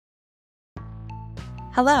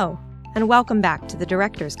Hello, and welcome back to The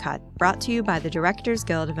Director's Cut, brought to you by the Directors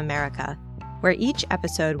Guild of America, where each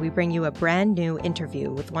episode we bring you a brand new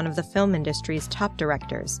interview with one of the film industry's top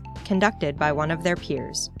directors, conducted by one of their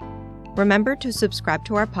peers. Remember to subscribe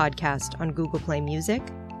to our podcast on Google Play Music,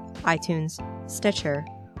 iTunes, Stitcher,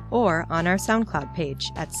 or on our SoundCloud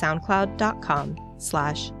page at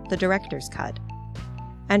soundcloud.com/thedirectorscut.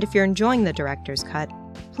 And if you're enjoying The Director's Cut,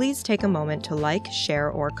 please take a moment to like, share,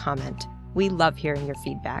 or comment. We love hearing your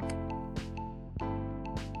feedback.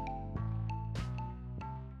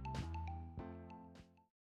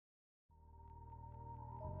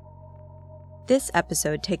 This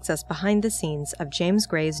episode takes us behind the scenes of James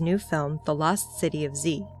Gray's new film, The Lost City of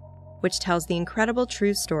Z, which tells the incredible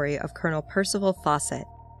true story of Colonel Percival Fawcett,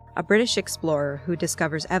 a British explorer who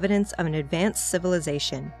discovers evidence of an advanced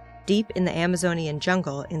civilization deep in the Amazonian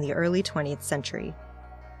jungle in the early 20th century.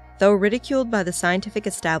 Though ridiculed by the scientific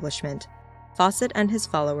establishment, Fawcett and his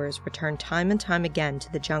followers return time and time again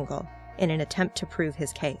to the jungle in an attempt to prove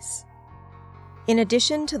his case. In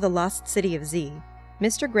addition to The Lost City of Z,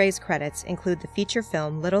 Mr. Gray's credits include the feature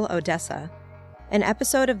film Little Odessa, an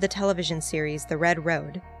episode of the television series The Red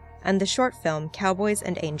Road, and the short film Cowboys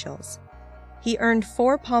and Angels. He earned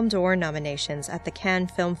 4 Palme d'Or nominations at the Cannes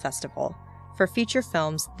Film Festival for feature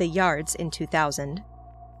films The Yards in 2000,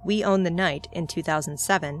 We Own the Night in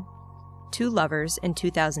 2007, Two Lovers in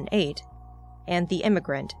 2008, and The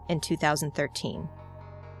Immigrant in 2013.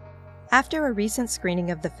 After a recent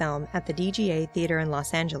screening of the film at the DGA Theater in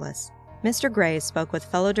Los Angeles, Mr. Gray spoke with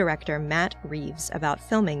fellow director Matt Reeves about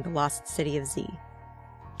filming The Lost City of Z.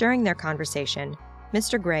 During their conversation,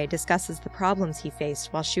 Mr. Gray discusses the problems he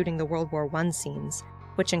faced while shooting the World War I scenes,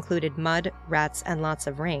 which included mud, rats, and lots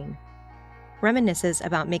of rain, reminisces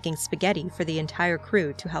about making spaghetti for the entire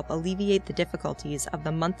crew to help alleviate the difficulties of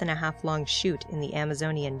the month-and-a-half-long shoot in the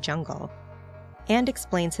Amazonian jungle, and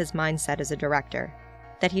explains his mindset as a director,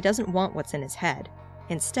 that he doesn't want what's in his head.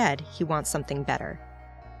 Instead, he wants something better.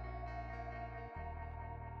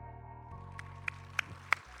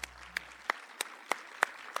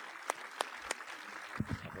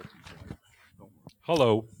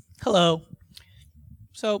 Hello. Hello.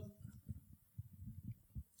 So,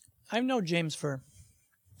 I've known James for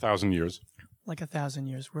 1,000 years. like 1,000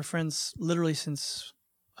 years. We're friends literally since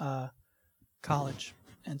college.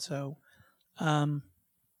 And so,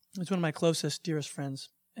 he's one of my closest, dearest friends.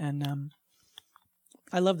 And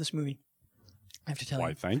I love this movie, I have to tell you.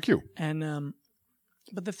 Why, thank you. And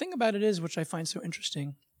but the thing about it is, which I find so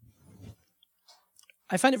interesting,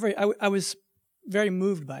 I find it very, I was very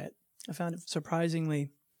moved by it. I found it surprisingly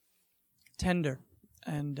tender,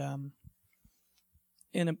 and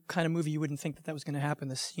in a kind of movie you wouldn't think that was going to happen.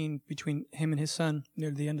 The scene between him and his son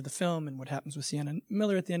near the end of the film, and what happens with Sienna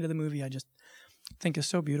Miller at the end of the movie, I just think is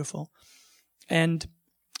so beautiful. And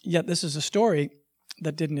yet this is a story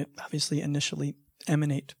that didn't obviously initially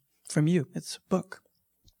emanate from you. It's a book.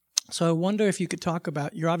 So I wonder if you could talk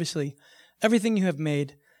about, you're obviously, everything you have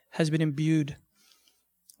made has been imbued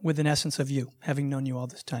with an essence of you, having known you all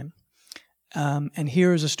this time. And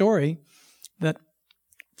here is a story that,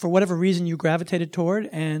 for whatever reason, you gravitated toward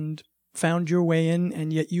and found your way in,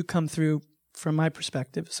 and yet you come through, from my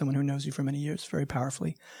perspective, someone who knows you for many years, very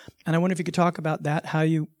powerfully. And I wonder if you could talk about that, how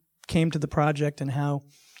you came to the project and how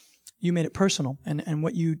you made it personal, and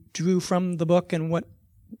what you drew from the book, and what,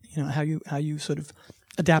 how you sort of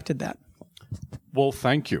adapted that. Well,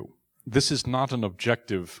 thank you. This is not an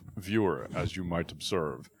objective viewer, as you might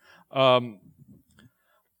observe. I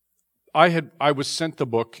was sent the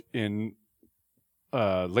book in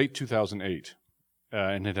late 2008,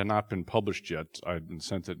 and it had not been published yet. I had been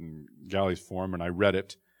sent it in Galley's form, and I read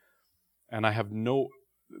it. And I have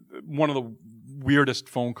one of the weirdest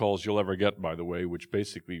phone calls you'll ever get, by the way, which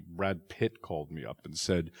basically Brad Pitt called me up and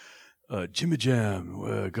said, Jimmy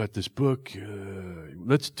Jam, got this book.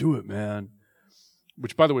 Let's do it, man.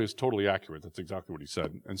 Which, by the way, is totally accurate. That's exactly what he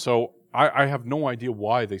said. And so I have no idea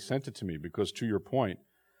why they sent it to me, because to your point,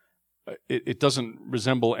 it doesn't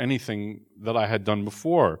resemble anything that I had done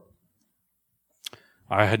before.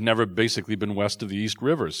 I had never basically been west of the East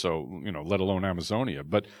River, so, let alone Amazonia.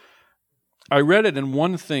 But I read it, and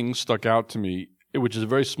one thing stuck out to me, which is a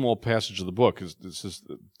very small passage of the book. This is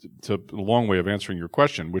a long way of answering your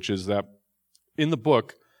question, which is that in the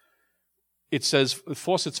book, it says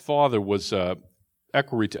Fawcett's father was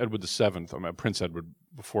equerry to Edward VII, Prince Edward,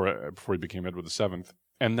 before he became Edward VII,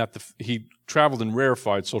 and that he traveled in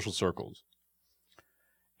rarefied social circles.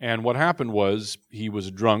 And what happened was he was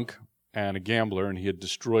a drunk and a gambler, and he had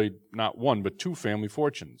destroyed not one but 2 family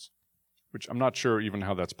fortunes, which I'm not sure even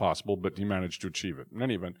how that's possible, but he managed to achieve it. In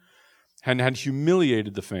any event, and had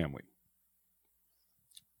humiliated the family.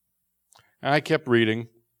 And I kept reading.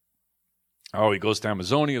 Oh, he goes to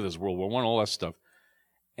Amazonia, there's World War I, all that stuff.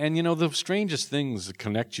 And, the strangest things that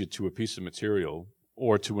connect you to a piece of material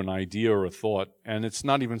or to an idea or a thought, and it's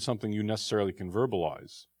not even something you necessarily can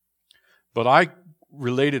verbalize. But I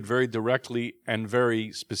related very directly and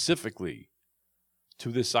very specifically to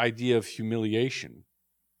this idea of humiliation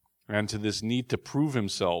and to this need to prove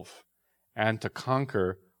himself and to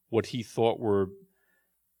conquer what he thought were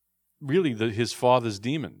really his father's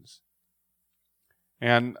demons.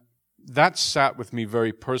 And that sat with me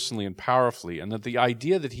very personally and powerfully, and that the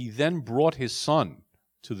idea that he then brought his son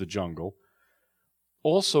to the jungle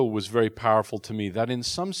also was very powerful to me, that in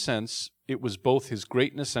some sense it was both his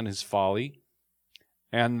greatness and his folly,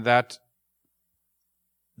 and that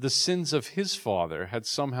the sins of his father had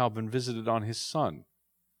somehow been visited on his son.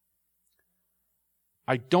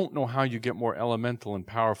 I don't know how you get more elemental and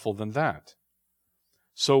powerful than that.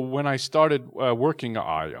 So when I started working,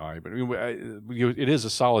 it is a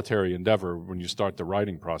solitary endeavor when you start the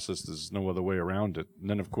writing process. There's no other way around it. And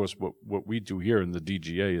then, of course, what we do here in the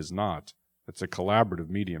DGA is not. It's a collaborative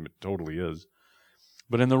medium. It totally is.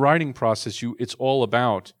 But in the writing process, it's all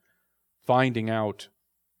about finding out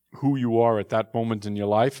who you are at that moment in your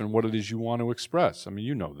life and what it is you want to express. I mean,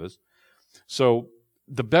 you know this. So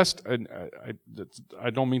the best, I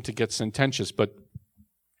don't mean to get sententious, but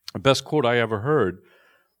the best quote I ever heard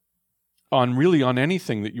on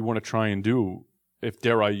anything that you want to try and do, if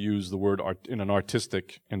dare I use the word in an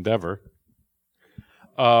artistic endeavor,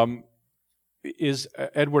 is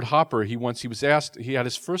Edward Hopper. He was asked, he had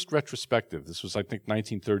his first retrospective. This was, I think,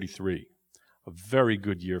 1933, a very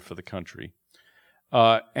good year for the country.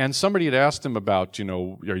 And somebody had asked him about,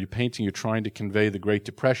 are you painting, you're trying to convey the Great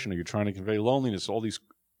Depression, are you trying to convey loneliness, all these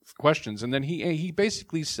questions. And then he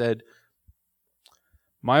basically said,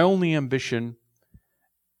 my only ambition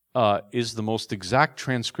is the most exact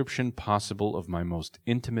transcription possible of my most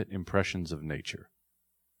intimate impressions of nature.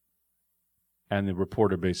 And the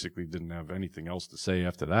reporter basically didn't have anything else to say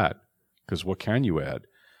after that, because what can you add?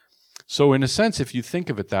 So in a sense, if you think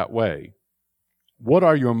of it that way, what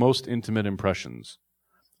are your most intimate impressions?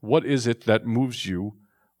 What is it that moves you?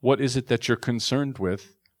 What is it that you're concerned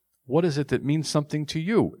with? What is it that means something to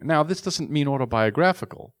you? Now, this doesn't mean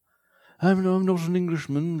autobiographical. I'm not an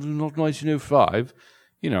Englishman, not 1905.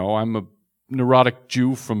 I'm a neurotic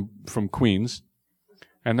Jew from Queens,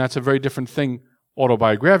 and that's a very different thing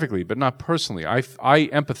autobiographically, but not personally. I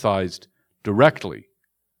empathized directly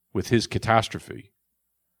with his catastrophe.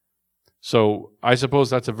 So I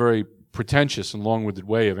suppose that's a very pretentious and long-winded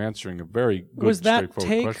way of answering a very good,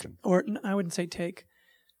 straightforward question. Or I wouldn't say take.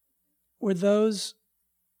 Were those,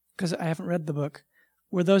 because I haven't read the book,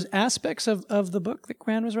 were those aspects of the book that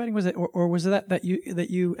Gran was writing? Was it, or was that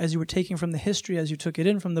you, as you were taking from the history, as you took it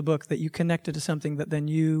in from the book, that you connected to something that then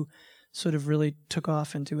you sort of really took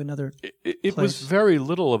off into another It was very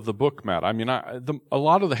little of the book, Matt. I mean, a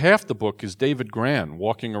lot of half the book is David Gran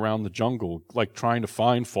walking around the jungle, like trying to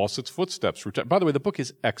find Fawcett's footsteps. By the way, the book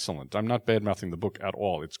is excellent. I'm not bad-mouthing the book at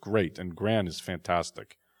all. It's great, and Gran is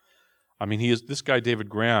fantastic. I mean, this guy, David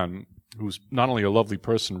Gran, who's not only a lovely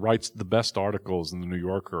person, writes the best articles in the New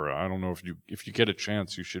Yorker. I don't know if you get a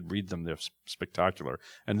chance, you should read them. They're spectacular.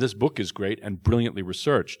 And this book is great and brilliantly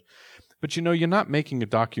researched. But you're not making a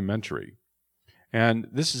documentary. And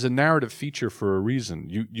this is a narrative feature for a reason.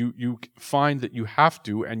 You find that you have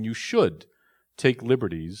to and you should take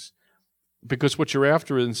liberties, because what you're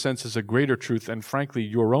after, in a sense, is a greater truth and, frankly,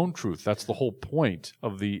 your own truth. That's the whole point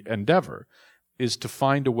of the endeavor, is to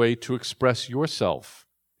find a way to express yourself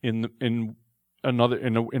in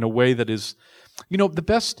a way that is, the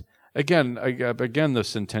best. Again, the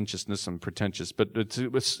sententiousness and pretentious, but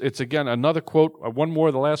it's again another quote. One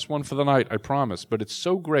more, the last one for the night, I promise. But it's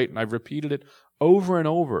so great, and I've repeated it over and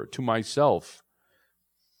over to myself,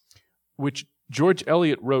 which George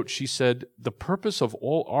Eliot wrote. She said, "The purpose of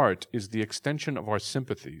all art is the extension of our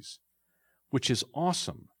sympathies," which is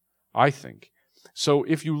awesome, I think. So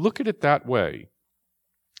if you look at it that way,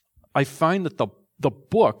 I find that the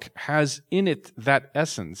book has in it that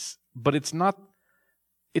essence, but it's not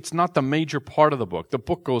the major part of the book. The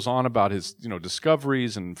book goes on about his,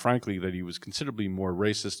 discoveries, and frankly, that he was considerably more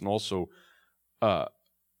racist and also a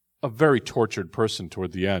very tortured person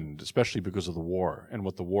toward the end, especially because of the war and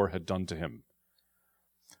what the war had done to him.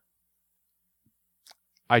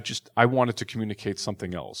 I wanted to communicate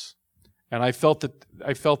something else, and I felt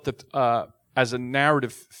that as a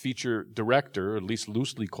narrative feature director, at least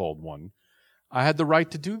loosely called one, I had the right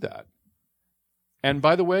to do that. And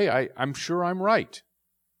by the way, I'm sure I'm right.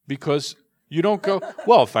 Because You don't go,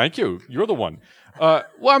 well, thank you. You're the one. Well,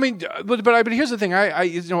 I mean, but here's the thing.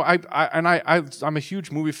 I'm a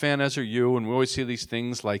huge movie fan, as are you, and we always see these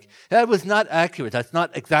things like, that was not accurate. That's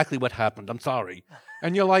not exactly what happened. I'm sorry.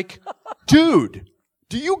 And you're like, dude,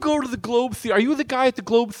 do you go to the Globe Theater? Are you the guy at the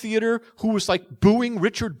Globe Theater who was like booing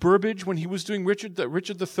Richard Burbage when he was doing Richard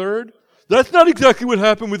III? That's not exactly what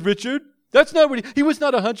happened with Richard. That's not what he was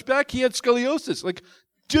not a hunchback. He had scoliosis. Like,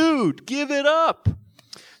 dude, give it up.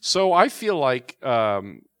 So I feel like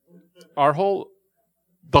the whole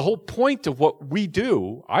point of what we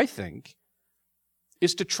do, I think,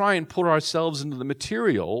 is to try and put ourselves into the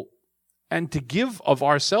material and to give of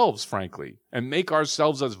ourselves, frankly, and make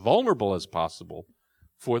ourselves as vulnerable as possible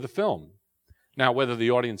for the film. Now, whether the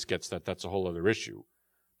audience gets that, that's a whole other issue.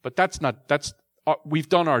 But we've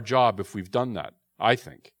done our job if we've done that, I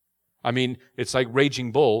think. I mean, it's like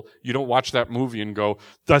Raging Bull. You don't watch that movie and go,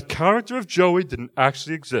 that character of Joey didn't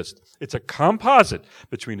actually exist. It's a composite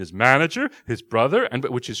between his manager, his brother,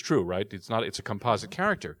 which is true, right? It's a composite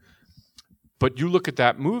character. But you look at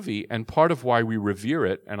that movie, and part of why we revere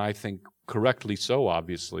it, and I think correctly so,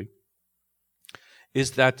 obviously,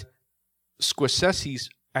 is that Scorsese's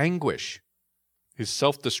anguish, his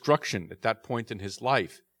self-destruction at that point in his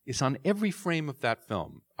life, is on every frame of that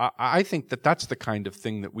film. I think that's the kind of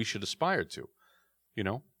thing that we should aspire to, you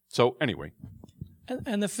know? So anyway.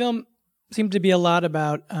 And the film seemed to be a lot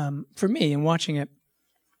about, for me, in watching it,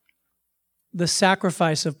 the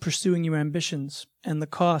sacrifice of pursuing your ambitions and the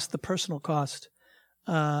cost, the personal cost,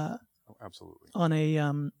 absolutely, on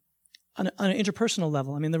an interpersonal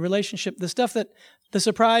level. I mean, the relationship, the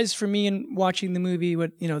surprise for me in watching the movie,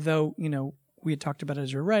 though we had talked about it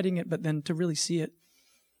as we were writing it, but then to really see it,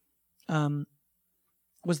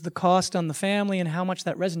 was the cost on the family and how much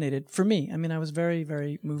that resonated for me. I mean, I was very,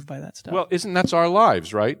 very moved by that stuff. Well, that's our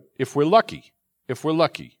lives, right? If we're lucky.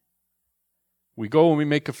 We go and we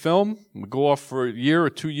make a film, we go off for a year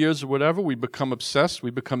or 2 years or whatever, we become obsessed,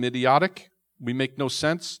 we become idiotic, we make no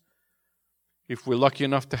sense. If we're lucky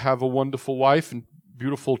enough to have a wonderful wife and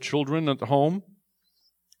beautiful children at home,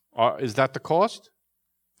 is that the cost?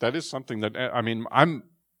 That is something that, I'm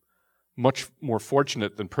much more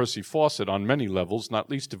fortunate than Percy Fawcett on many levels, not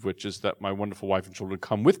least of which is that my wonderful wife and children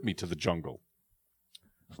come with me to the jungle,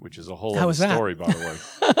 which is a whole other story, by the way.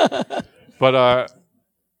 But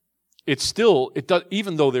it's still,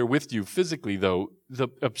 even though they're with you physically, though, the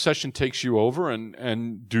obsession takes you over,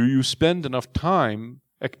 and do you spend enough time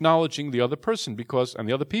acknowledging the other person and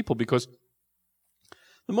the other people? Because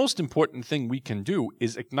the most important thing we can do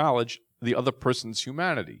is acknowledge the other person's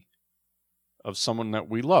humanity of someone that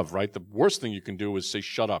we love, right? The worst thing you can do is say,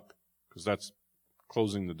 shut up, because that's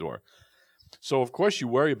closing the door. So, of course, you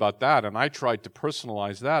worry about that, and I tried to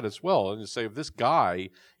personalize that as well, and to say, if this guy,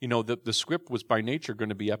 the script was by nature going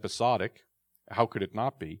to be episodic, how could it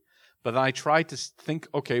not be? But I tried to think,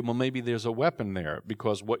 okay, well, maybe there's a weapon there,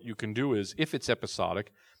 because what you can do is, if it's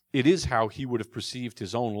episodic, it is how he would have perceived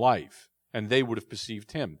his own life, and they would have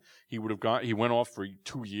perceived him. He went off for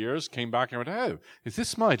 2 years, came back and went, oh, is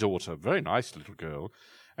this my daughter? Very nice little girl.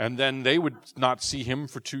 And then they would not see him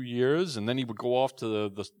for 2 years, and then he would go off to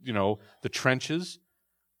the trenches.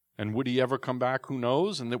 And would he ever come back? Who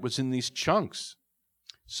knows? And it was in these chunks.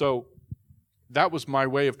 So that was my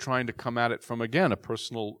way of trying to come at it from, again, a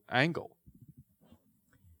personal angle.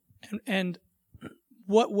 And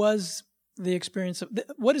what was the experience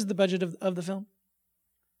what is the budget of the film?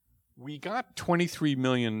 We got $23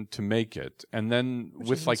 million to make it, and then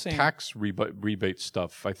with like insane. Tax rebate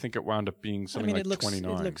stuff, I think it wound up being something like 29.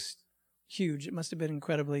 It looks huge. It must have been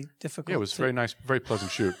incredibly difficult. Yeah, it was very nice, very pleasant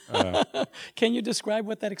shoot. Can you describe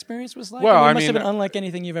what that experience was like? Well, it must have been unlike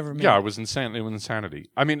anything you've ever made. Yeah, it was insane. It was insanity.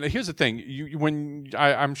 I mean, here's the thing: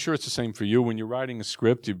 I'm sure it's the same for you. When you're writing a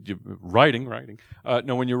script, you're writing.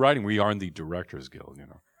 When you're writing, we are in the Directors Guild.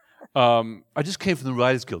 I just came from the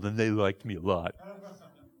Writers Guild, and they liked me a lot.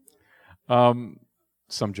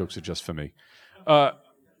 Some jokes are just for me. I'm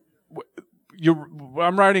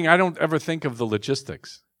writing, I don't ever think of the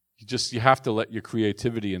logistics. You have to let your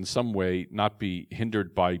creativity in some way not be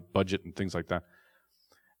hindered by budget and things like that.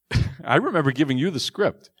 I remember giving you the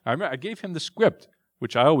script. I gave him the script,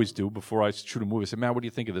 which I always do before I shoot a movie. I said, man, what do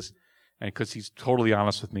you think of this? And because he's totally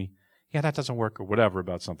honest with me, yeah, that doesn't work or whatever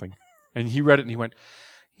about something. And he read it and he went,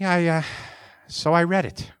 yeah, so I read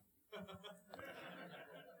it.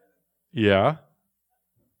 Yeah.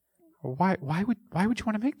 Why would you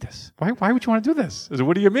want to make this? Why would you want to do this? I said,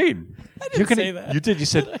 what do you mean? I didn't say that. You did. You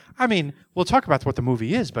said, we'll talk about what the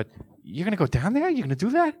movie is, but you're going to go down there? You're going to do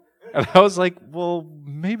that? And I was like, well,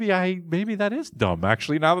 maybe that is dumb,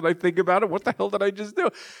 actually, now that I think about it. What the hell did I just do?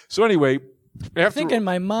 So anyway, I think in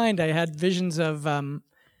my mind I had visions of one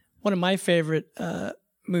of my favorite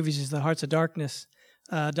movies is the Hearts of Darkness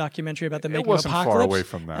documentary about the making of Apocalypse. It wasn't far away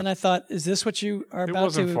from that. And I thought, is this what you are about to... It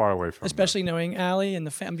wasn't far away from especially knowing Allie and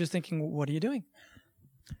I'm just thinking, what are you doing?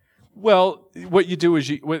 Well, what you do is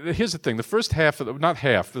here's the thing. The first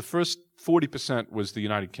the first 40% was the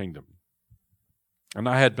United Kingdom. And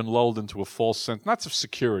I had been lulled into a false sense, not of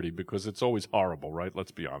security, because it's always horrible, right?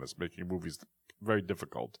 Let's be honest. Making movies is very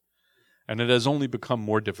difficult. And it has only become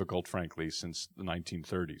more difficult, frankly, since the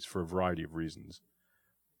 1930s for a variety of reasons.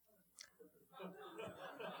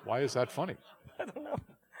 Why is that funny? I don't know.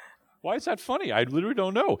 Why is that funny? I literally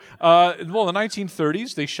don't know. Well, in the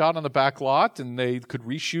 1930s, they shot on the back lot, and they could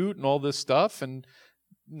reshoot and all this stuff. And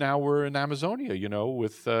now we're in Amazonia,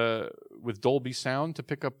 with Dolby Sound to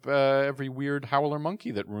pick up every weird howler monkey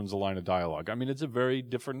that ruins a line of dialogue. I mean, it's a very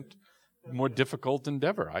different, more difficult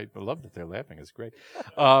endeavor. I love that they're laughing. It's great.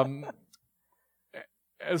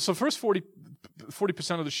 So first 40%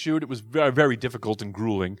 of the shoot, it was very, very difficult and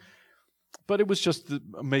grueling. But it was just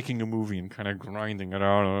making a movie and kind of grinding it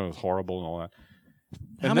out. It was horrible and all that.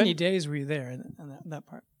 How many days were you there in that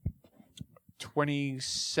part?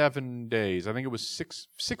 27 days. I think it was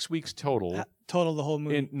six weeks total. Total the whole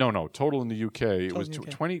movie? Total in the UK. It was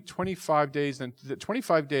 25 days. Then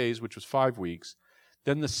 25 days, which was 5 weeks.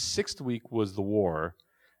 Then the 6th week was the war,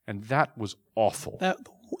 and that was awful.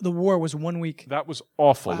 The war was 1 week? That was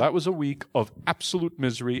awful. Wow. That was a week of absolute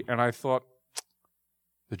misery, and I thought,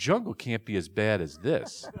 the jungle can't be as bad as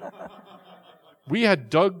this. We had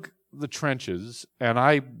dug the trenches, and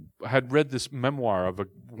I had read this memoir of a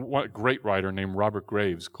great writer named Robert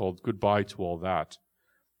Graves called Goodbye to All That,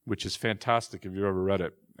 which is fantastic if you've ever read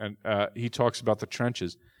it. And he talks about the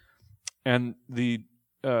trenches. And the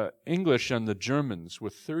English and the Germans were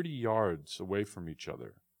 30 yards away from each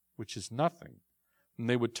other, which is nothing. And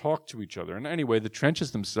they would talk to each other. And anyway, the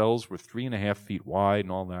trenches themselves were 3.5 feet wide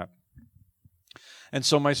and all that. And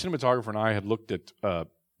so my cinematographer and I had looked at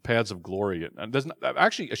Paths of Glory. And there's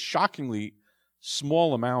actually a shockingly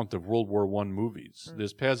small amount of World War I movies. Mm.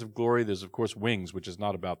 There's Paths of Glory. There's, of course, Wings, which is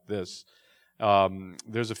not about this.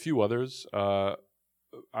 There's a few others. There's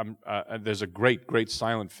a great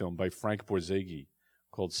silent film by Frank Borzage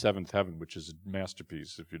called Seventh Heaven, which is a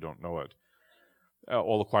masterpiece, if you don't know it.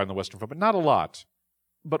 All acquired in the Western Front, but not a lot.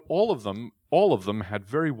 But all of them had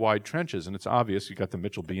very wide trenches, and it's obvious you got the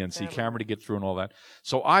Mitchell BNC camera to get through and all that.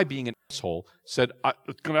 So I, being an asshole, said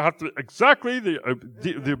it's going to have to exactly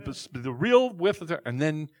the real width of the, and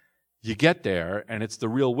then you get there and it's the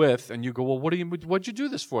real width, and you go, well, what'd you do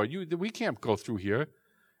this for? We can't go through here.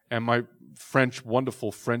 And my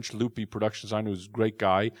wonderful French loopy production designer, who's a great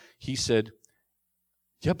guy, he said,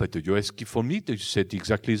 yeah, but you asked for me. You said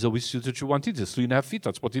exactly the width that you wanted. It's 3.5 feet.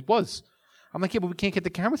 That's what it was. I'm like, yeah, but we can't get the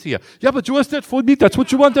camera through here. Yeah, but you asked that for me. That's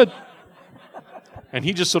what you wanted. And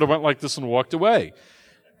he just sort of went like this and walked away.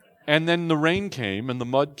 And then the rain came and the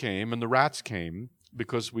mud came and the rats came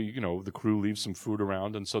because the crew leaves some food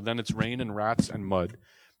around. And so then it's rain and rats and mud.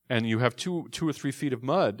 And you have 2 or 3 feet of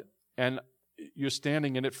mud and you're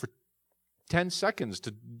standing in it for 10 seconds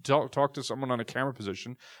to talk to someone on a camera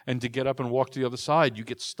position, and to get up and walk to the other side, you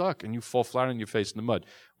get stuck and you fall flat on your face in the mud,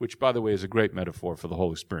 which, by the way, is a great metaphor for the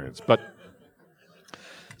whole experience. But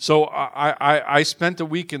so I spent a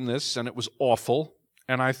week in this, and it was awful,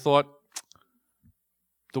 and I thought,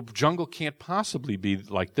 the jungle can't possibly be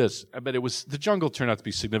like this. But the jungle turned out to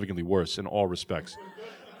be significantly worse in all respects.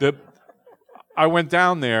 I went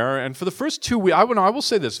down there, and for the first 2 weeks, I will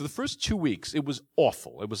say this, for the first 2 weeks, it was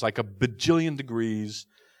awful. It was like a bajillion degrees,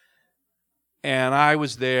 and I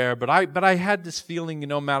was there, but I had this feeling,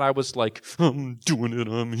 Matt, I was like, I'm doing it,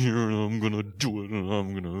 I'm here, and I'm gonna do it, and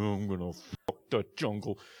I'm gonna fuck the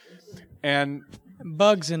jungle. And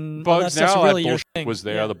bugs now, really that your thing was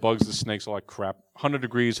there, yeah. The bugs, the snakes, all that crap. 100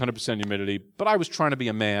 degrees, 100% humidity, but I was trying to be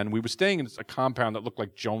a man. We were staying in a compound that looked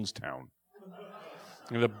like Jonestown.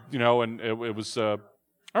 And it was. I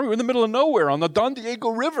mean, in the middle of nowhere on the Don Diego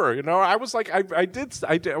River. I was like, I did.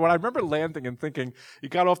 When I remember landing and thinking, you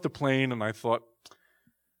got off the plane, and I thought,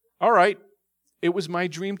 all right, it was my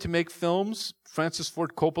dream to make films. Francis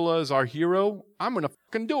Ford Coppola is our hero. I'm gonna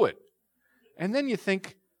fucking do it. And then you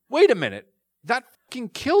think, wait a minute, that fucking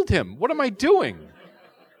killed him. What am I doing?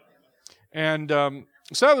 And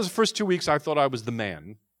so that was the first 2 weeks. I thought I was the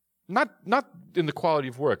man. Not in the quality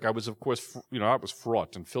of work. I was, of course, I was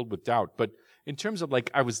fraught and filled with doubt. But in terms of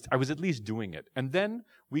I was at least doing it. And then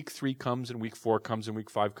week 3 comes, and week 4 comes, and week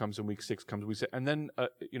 5 comes, and week 6 comes, and then a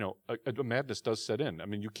madness does set in. I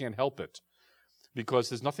mean, you can't help it because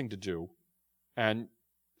there's nothing to do, and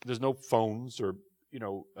there's no phones or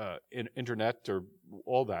internet or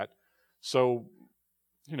all that. So,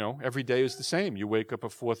 every day is the same. You wake up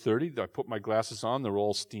at 4:30. I put my glasses on. They're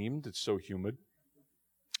all steamed. It's so humid.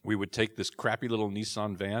 We would take this crappy little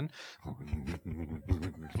Nissan van.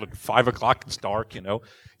 At 5 o'clock, it's dark,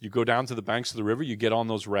 You go down to the banks of the river. You get on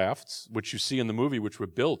those rafts, which you see in the movie, which were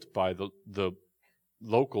built by the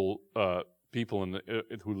local people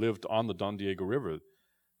who lived on the Don Diego River.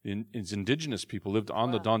 It's indigenous people lived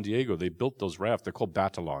on the Don Diego. They built those rafts. They're called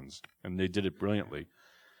batalons, and they did it brilliantly.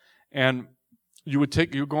 And you would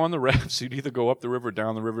go on the rafts. You'd either go up the river,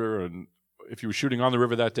 down the river, and if you were shooting on the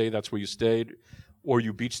river that day, that's where you stayed, or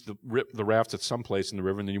you beached the rafts at some place in the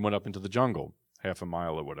river, and then you went up into the jungle, half a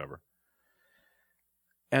mile or whatever.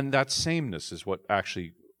 And that sameness is what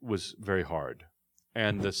actually was very hard.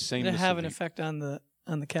 And the sameness. Did it have an effect on the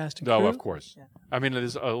cast and crew? Oh, of course. Yeah. I mean,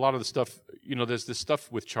 there's a lot of the stuff. There's this stuff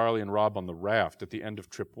with Charlie and Rob on the raft at the end of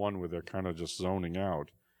trip 1 where they're kind of just zoning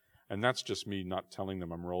out. And that's just me not telling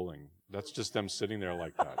them I'm rolling. That's just them sitting there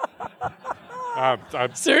like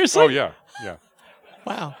that. Seriously? Oh, yeah.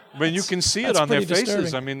 Wow. I mean, you can see it on their faces.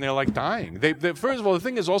 Disturbing. I mean, they're like dying. They first of all, the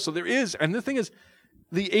thing is also, the thing is,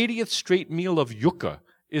 the 80th straight meal of yucca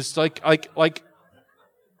is like,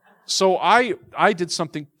 so I did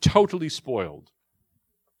something totally spoiled.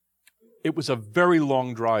 It was a very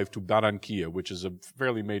long drive to Barranquilla, which is a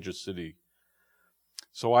fairly major city.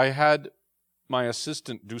 So I had my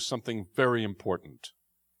assistant do something very important.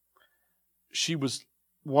 She was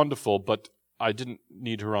wonderful, but I didn't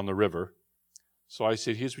need her on the river. So I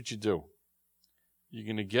said, here's what you do. You're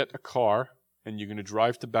going to get a car, and you're going to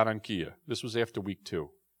drive to Barranquilla. This was after week 2.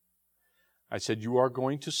 I said, you are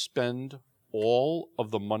going to spend all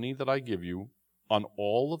of the money that I give you on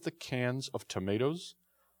all of the cans of tomatoes,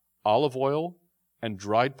 olive oil, and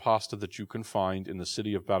dried pasta that you can find in the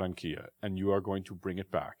city of Barranquilla, and you are going to bring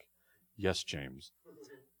it back. Yes, James.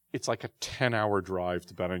 It's like a 10-hour drive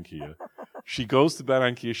to Barranquilla. She goes to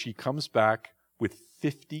Barranquilla. She comes back with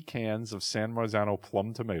 50 cans of San Marzano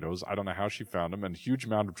plum tomatoes. I don't know how she found them, and a huge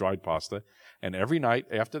amount of dried pasta. And every night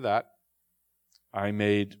after that, I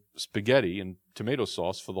made spaghetti and tomato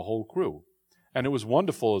sauce for the whole crew. And it was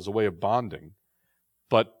wonderful as a way of bonding,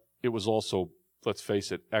 but it was also, let's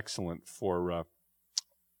face it, excellent for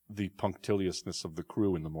the punctiliousness of the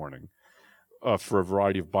crew in the morning for a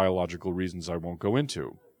variety of biological reasons I won't go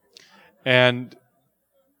into. And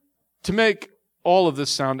to make all of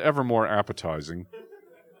this sound ever more appetizing,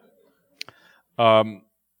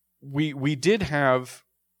 we did have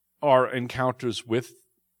our encounters with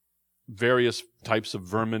various types of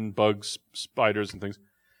vermin, bugs, spiders, and things.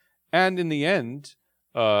 And in the end,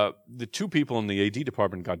 the 2 people in the AD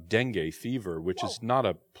department got dengue fever, which is not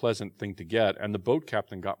a pleasant thing to get, and the boat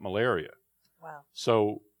captain got malaria. Wow.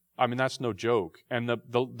 So, I mean, that's no joke. And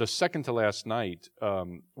the second to last night,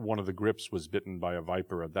 one of the grips was bitten by a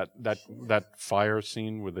viper. That fire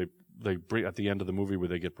scene where they at the end of the movie where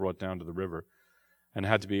they get brought down to the river, and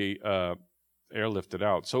had to be airlifted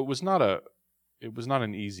out. So it was not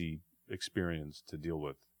an easy experience to deal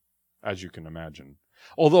with, as you can imagine.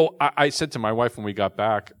 Although I said to my wife when we got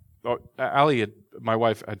back, my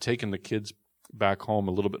wife had taken the kids back home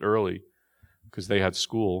a little bit early because they had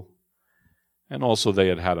school, and also they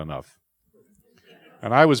had had enough.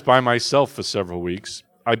 And I was by myself for several weeks.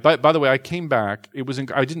 By the way, I came back.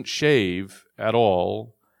 I didn't shave at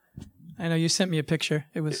all. I know you sent me a picture.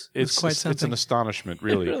 It was quite something. It's an astonishment,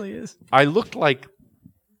 really. It really is. I looked like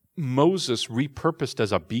Moses repurposed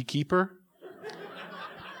as a beekeeper.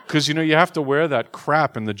 Because, you have to wear that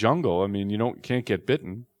crap in the jungle. I mean, can't get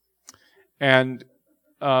bitten. And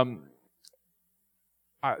there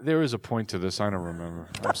is a point to this. I don't remember.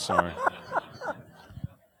 I'm sorry.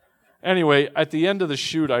 Anyway, at the end of the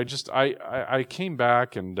shoot, I came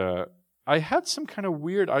back and I had some kind of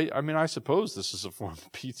weird. I suppose this is a form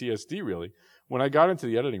of PTSD, really. When I got into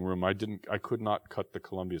the editing room, I could not cut the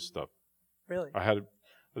Columbia stuff. Really?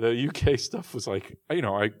 The UK stuff was like,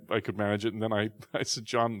 I could manage it. And then I said,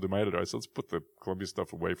 John, my editor, I said, let's put the Columbia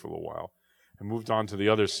stuff away for a little while. And moved on to the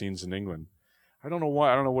other scenes in England. I don't know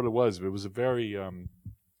why. I don't know what it was, but it was a very,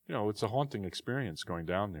 it's a haunting experience going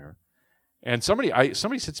down there. And somebody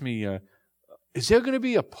said to me, is there going to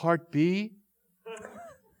be a part B?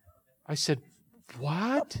 I said,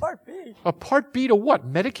 what? A part B? A part B to what?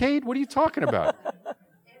 Medicaid? What are you talking about?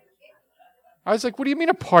 I was like, what do you mean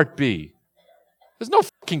a part B? There's no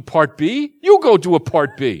fucking part B. You go do a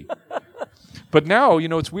part B. But now,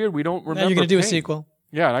 it's weird. We don't remember. Now you're going to do a pain. sequel.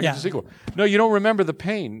 Yeah, and I get a sequel. No, you don't remember the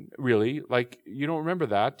pain, really. Like, you don't remember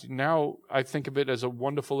that. Now I think of it as a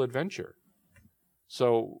wonderful adventure.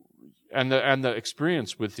 So, and the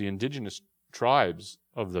experience with the indigenous tribes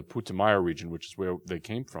of the Putumayo region, which is where they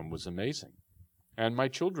came from, was amazing. And my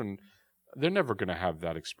children they're never going to have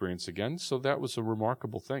that experience again. So that was a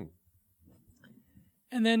remarkable thing.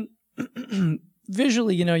 And then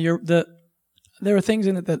visually, there are things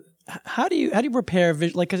in it that how do you prepare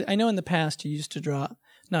like, because I know in the past you used to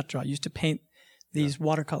you used to paint these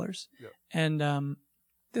watercolors, and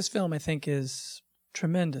this film I think is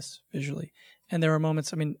tremendous visually, and there are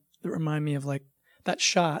moments that remind me of like that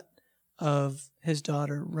shot of his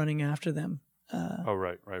daughter running after them.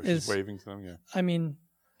 Right. She's waving to them. Yeah. I mean,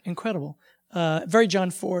 incredible. Very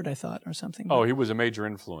John Ford, I thought, or something. Oh, he was a major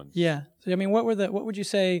influence. Yeah. So, what would you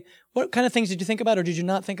say? What kind of things did you think about, or did you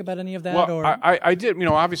not think about any of that? Well, or I did.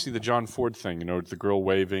 Obviously the John Ford thing. The girl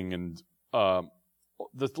waving, and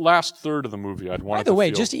the last third of the movie, I'd wanted. By the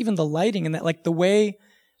way, just even the lighting and that, like the way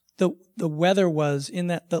the weather was in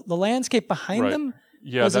that the landscape behind them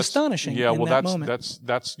was astonishing. Yeah, in that moment.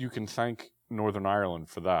 that's you can thank Northern Ireland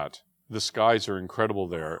for that. The skies are incredible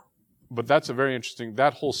there. But that's a very interesting,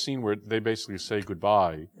 that whole scene where they basically say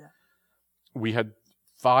goodbye, we had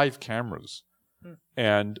 5 cameras.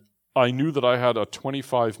 And I knew that I had a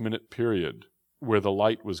 25-minute period where the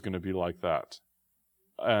light was going to be like that.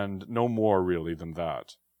 And no more really than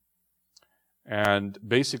that. And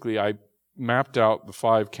basically I mapped out the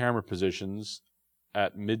 5 camera positions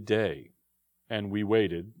at midday. And we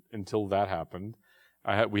waited until that happened.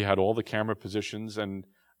 We had all the camera positions, and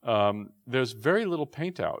there's very little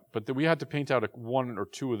paint out, but we had to paint out 1 or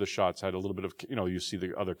 2 of the shots. Had a little bit of, you see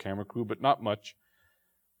the other camera crew, but not much.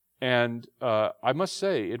 And I must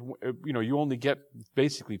say, you only get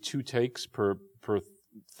basically 2 takes per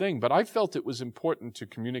thing. But I felt it was important to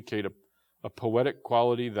communicate a poetic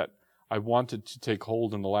quality that I wanted to take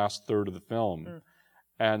hold in the last third of the film.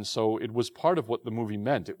 And so it was part of what the movie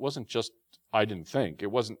meant. It wasn't just, I didn't think,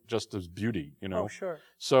 it wasn't just as beauty, Oh, sure.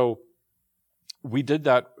 So we did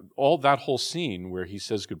that whole scene where he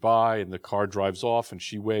says goodbye and the car drives off and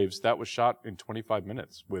she waves. That was shot in 25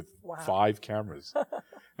 minutes with 5 cameras.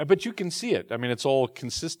 But you can see it. It's all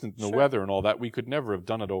consistent in the weather and all that. We could never have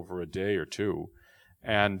done it over a day or 2.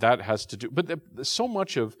 And that has to do, but there's so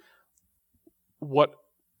much of what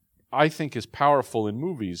I think is powerful in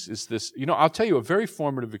movies is this, I'll tell you a very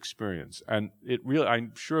formative experience. And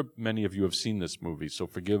I'm sure many of you have seen this movie, so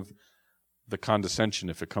forgive the condescension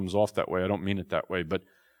if it comes off that way. I don't mean it that way. But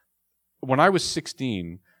when I was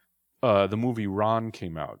 16, the movie Ron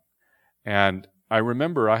came out. And I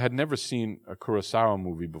remember I had never seen a Kurosawa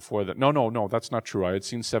movie before that. No, that's not true. I had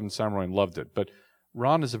seen Seven Samurai and loved it. But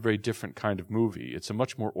Ron is a very different kind of movie. It's a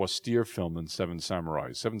much more austere film than Seven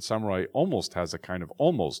Samurai. Seven Samurai almost has a kind of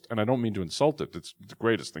and I don't mean to insult it. It's the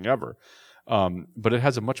greatest thing ever. But it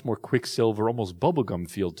has a much more Quicksilver, almost bubblegum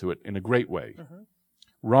feel to it in a great way. Mm-hmm.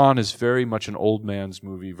 Ron is very much an old man's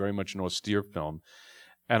movie, very much an austere film.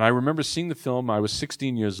 And I remember seeing the film. I was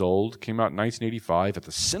 16 years old, came out in 1985 at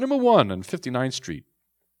the Cinema One on 59th Street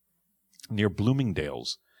near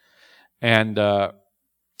Bloomingdale's. And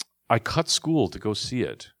I cut school to go see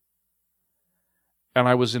it. And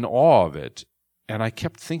I was in awe of it. And I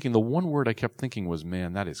kept thinking, the one word I kept thinking was,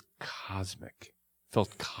 man, that is cosmic.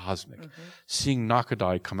 Felt cosmic. Mm-hmm. Seeing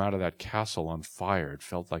Nakadai come out of that castle on fire, it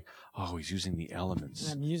felt like, oh, he's using the elements.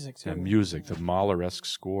 And that music, too. That music, the Mahler-esque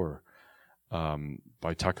score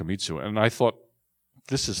by Takemitsu. And I thought,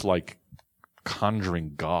 this is like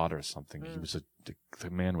conjuring God or something. The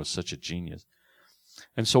man was such a genius.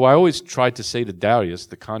 And so I always tried to say to Darius,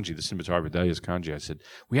 the cinematographer Darius Kanji, I said,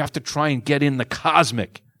 we have to try and get in the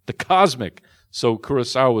cosmic. So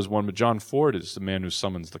Kurosawa was one, but John Ford is the man who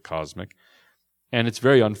summons the cosmic. And it's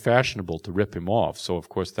very unfashionable to rip him off. So of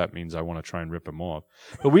course that means I want to try and rip him off.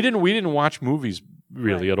 But we didn't watch movies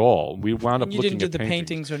really at all. We wound up looking at paintings. You didn't do the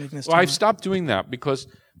paintings or anything. Well, I've stopped doing that because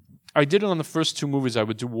I did it on the first 2 movies. I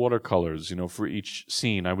would do watercolors, for each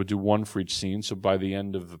scene. I would do 1 for each scene. So by the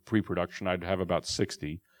end of the pre-production, I'd have about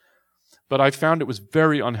 60. But I found it was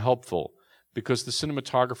very unhelpful because the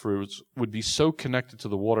cinematographers would be so connected to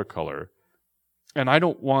the watercolor. And I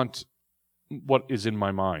don't want what is in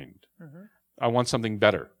my mind. Mm-hmm. I want something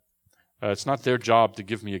better. It's not their job to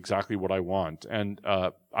give me exactly what I want. And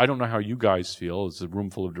I don't know how you guys feel. It's a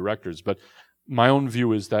room full of directors. But my own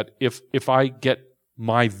view is that if I get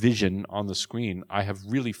my vision on the screen, I have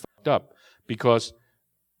really fucked up. Because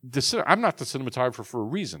I'm not the cinematographer for a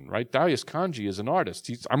reason, right? Darius Kanji is an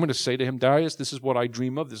artist. I'm going to say to him, Darius, this is what I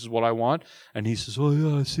dream of. This is what I want. And he says, oh,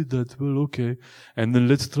 yeah, I see that. Well, okay. And then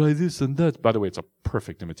let's try this and that. By the way, it's a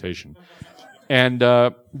perfect imitation. And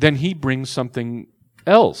then he brings something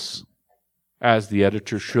else, as the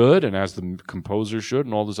editor should and as the composer should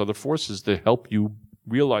and all those other forces that help you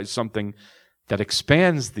realize something that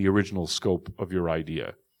expands the original scope of your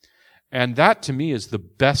idea. And that, to me, is the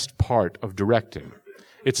best part of directing.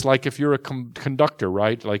 It's like if you're a conductor,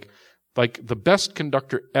 right? Like the best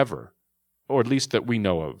conductor ever, or at least that we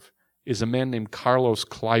know of, is a man named Carlos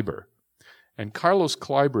Kleiber. And Carlos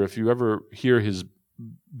Kleiber, if you ever hear his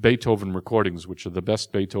Beethoven recordings, which are the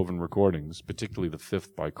best Beethoven recordings, particularly the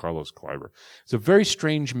fifth by Carlos Kleiber, he's a very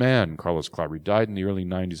strange man, Carlos Kleiber. He died in the early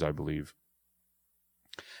 90s, I believe.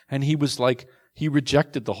 And he was like, he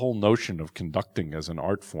rejected the whole notion of conducting as an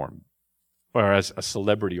art form, or as a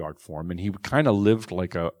celebrity art form, and he kind of lived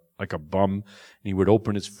like a bum, and he would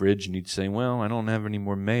open his fridge and he'd say, well, I don't have any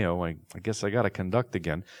more mayo, I guess I got to conduct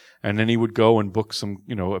again. And then he would go and book some,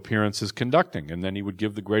 appearances conducting, and then he would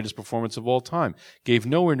give the greatest performance of all time. Gave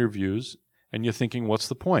no interviews, and you're thinking, what's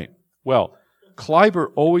the point? Well,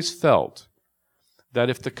 Kleiber always felt that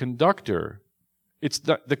if the conductor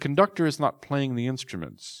is not playing the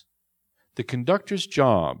instruments. The conductor's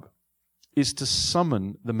job is to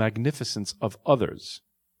summon the magnificence of others.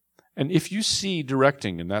 And if you see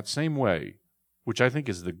directing in that same way, which I think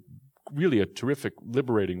is really a terrific,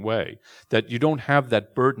 liberating way, that you don't have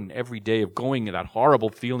that burden every day of going in that horrible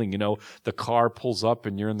feeling, the car pulls up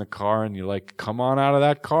and you're in the car and you're like, come on out of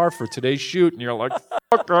that car for today's shoot. And you're like,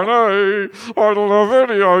 fucking I don't have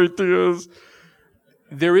any ideas.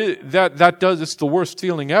 There is it's the worst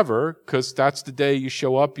feeling ever, because that's the day you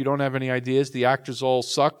show up, you don't have any ideas, the actors all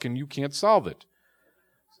suck, and you can't solve it.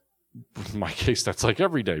 In my case, that's like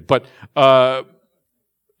every day. But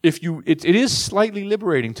it is slightly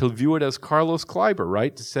liberating to view it as Carlos Kleiber,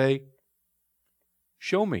 right? To say,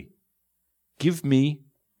 show me, give me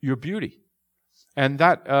your beauty, and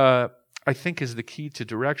that I think is the key to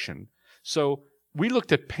direction. So we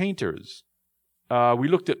looked at painters. We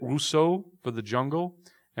looked at Rousseau for The Jungle,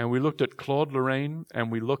 and we looked at Claude Lorraine, and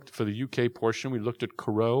we looked for the UK portion. We looked at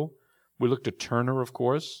Corot. We looked at Turner, of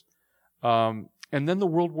course. And then the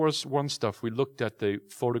World War I stuff, we looked at the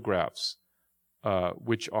photographs,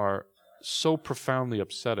 which are so profoundly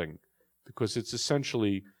upsetting because it's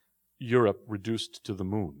essentially Europe reduced to the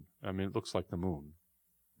moon. I mean, it looks like the moon.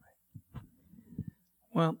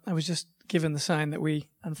 Well, I was just given the sign that we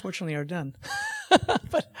unfortunately are done.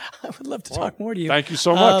 But I would love to talk more to you. Thank you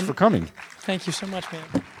so much for coming. Thank you so much, man.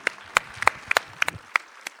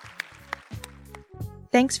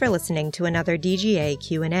 Thanks for listening to another DGA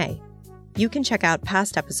Q&A. You can check out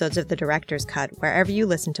past episodes of The Director's Cut wherever you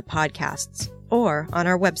listen to podcasts, or on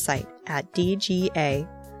our website at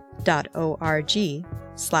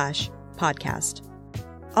dga.org/podcast.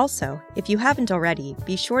 Also, if you haven't already,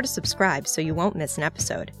 be sure to subscribe so you won't miss an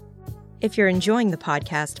episode. If you're enjoying the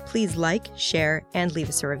podcast, please like, share, and leave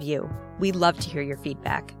us a review. We'd love to hear your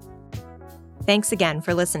feedback. Thanks again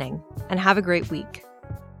for listening, and have a great week.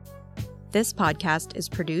 This podcast is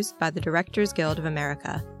produced by the Directors Guild of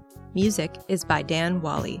America. Music is by Dan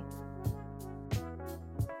Wally.